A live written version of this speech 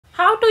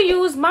How to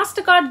use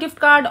MasterCard gift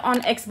card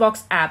on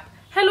Xbox app.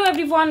 Hello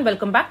everyone,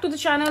 welcome back to the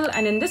channel,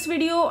 and in this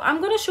video I'm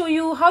going to show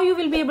you how you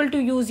will be able to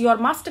use your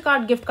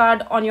MasterCard gift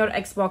card on your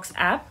Xbox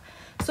app.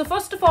 So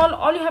first of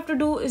all you have to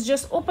do is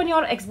just open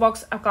your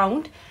Xbox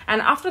account,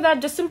 and after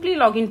that just simply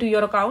log into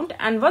your account.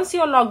 And once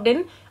you're logged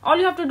in, all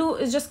you have to do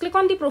is just click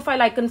on the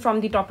profile icon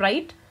from the top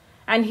right,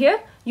 and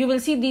here you will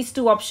see these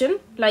two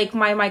options like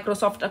My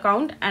Microsoft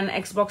Account and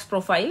Xbox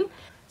Profile.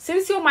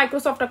 Since your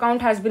Microsoft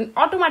account has been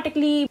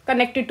automatically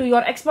connected to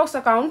your Xbox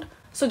account,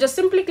 so just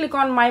simply click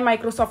on My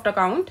Microsoft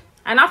Account,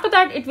 and after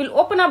that it will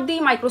open up the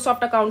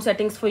Microsoft account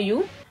settings for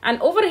you. And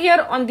over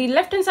here on the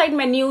left hand side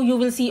menu you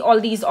will see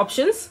all these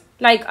options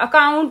like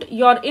account,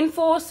 your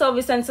info,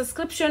 service and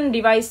subscription,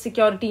 device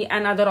security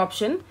and other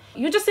option.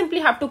 You just simply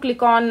have to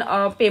click on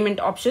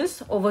payment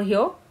options over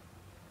here.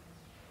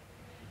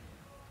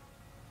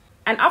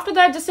 And after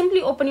that just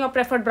simply open your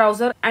preferred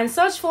browser and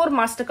search for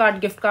MasterCard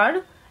gift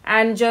card,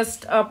 and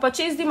just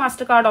purchase the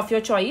MasterCard of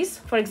your choice.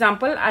 For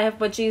example, I have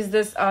purchased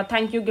this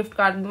thank you gift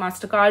card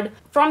MasterCard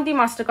from the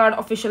MasterCard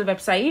official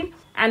website.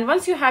 And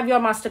once you have your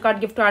MasterCard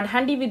gift card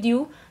handy with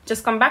you,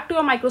 just come back to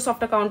your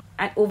Microsoft account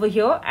and over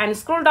here and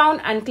scroll down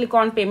and click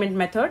on payment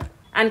method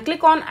and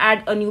click on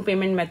add a new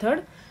payment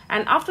method.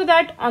 And after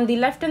that on the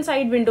left hand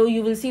side window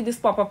you will see this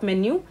pop-up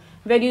menu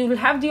where you will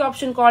have the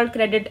option called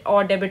credit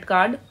or debit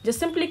card. Just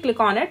simply click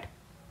on it.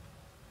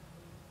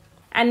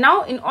 And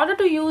now in order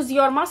to use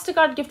your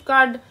MasterCard gift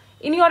card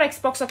in your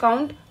Xbox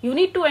account, you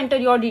need to enter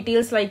your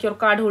details like your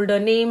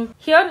cardholder name.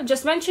 Here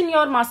just mention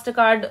your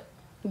MasterCard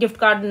gift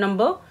card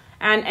number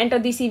and enter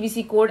the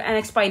CVC code and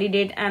expiry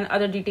date and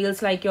other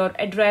details like your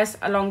address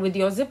along with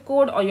your zip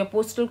code or your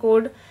postal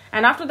code.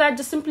 And after that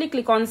just simply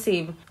click on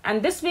save.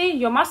 And this way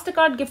your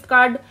MasterCard gift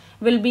card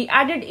will be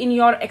added in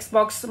your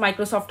Xbox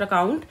Microsoft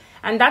account,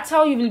 and that's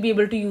how you will be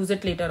able to use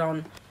it later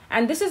on.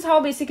 And this is how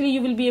basically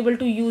you will be able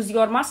to use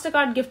your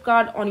MasterCard gift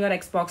card on your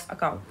Xbox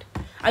account.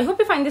 I hope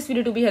you find this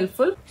video to be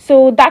helpful.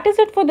 So that is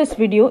it for this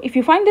video. If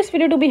you find this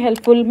video to be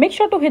helpful, make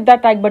sure to hit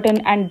that like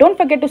button and don't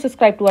forget to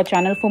subscribe to our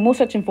channel for more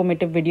such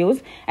informative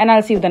videos. And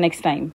I'll see you the next time.